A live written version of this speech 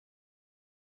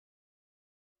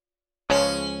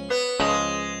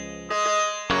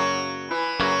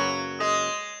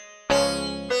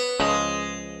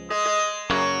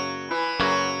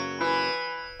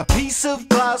piece of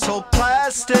glass or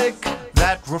plastic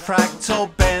that refracts or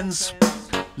bends.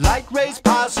 Light rays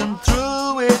passing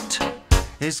through it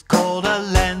is called a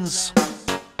lens.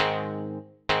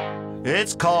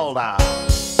 It's called a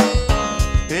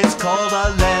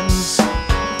lens.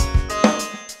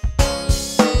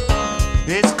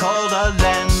 It's called a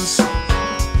lens.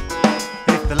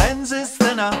 If the lens is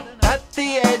thinner at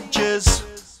the edges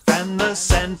than the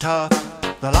center,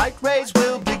 the light rays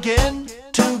will begin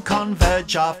to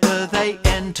converge after they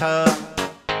enter.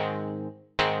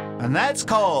 And that's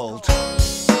called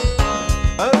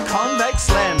a convex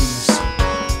lens.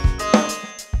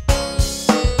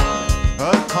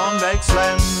 A convex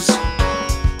lens.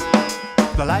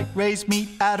 The light rays meet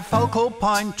at a focal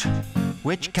point,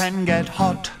 which can get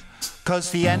hot,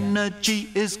 'cause the energy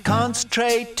is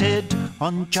concentrated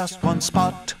on just one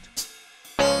spot.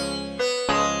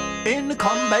 In a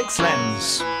convex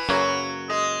lens.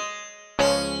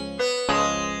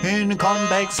 In a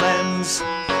convex lens.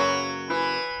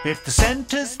 If the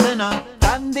center's thinner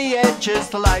than the edges,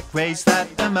 the light rays that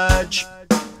emerge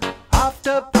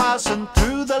after passing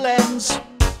through the lens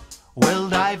will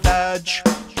diverge.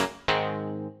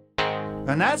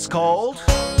 And that's called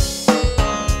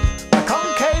a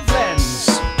concave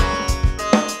lens.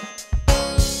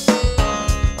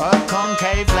 A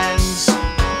concave lens.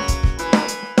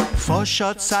 For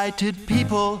short-sighted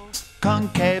people,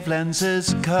 concave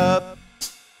lenses curve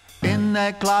in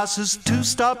their glasses to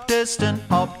stop distant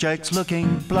objects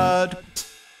looking blurred.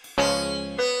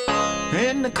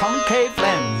 In a concave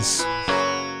lens.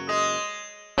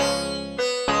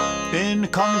 In a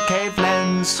concave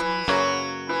lens.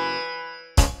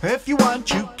 If you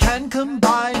want, you can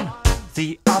combine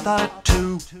the other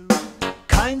two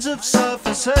kinds of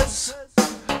surfaces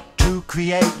to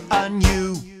create a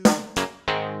new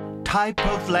type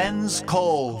of lens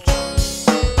called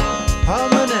a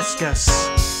meniscus.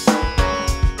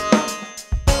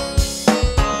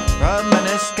 A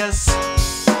meniscus.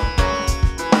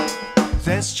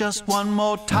 There's just one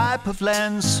more type of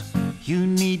lens you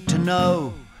need to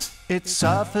know. Its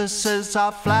surfaces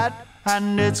are flat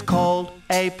and it's called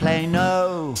a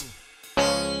plano.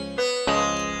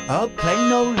 A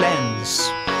plano lens.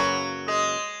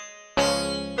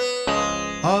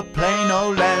 A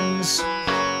plano lens.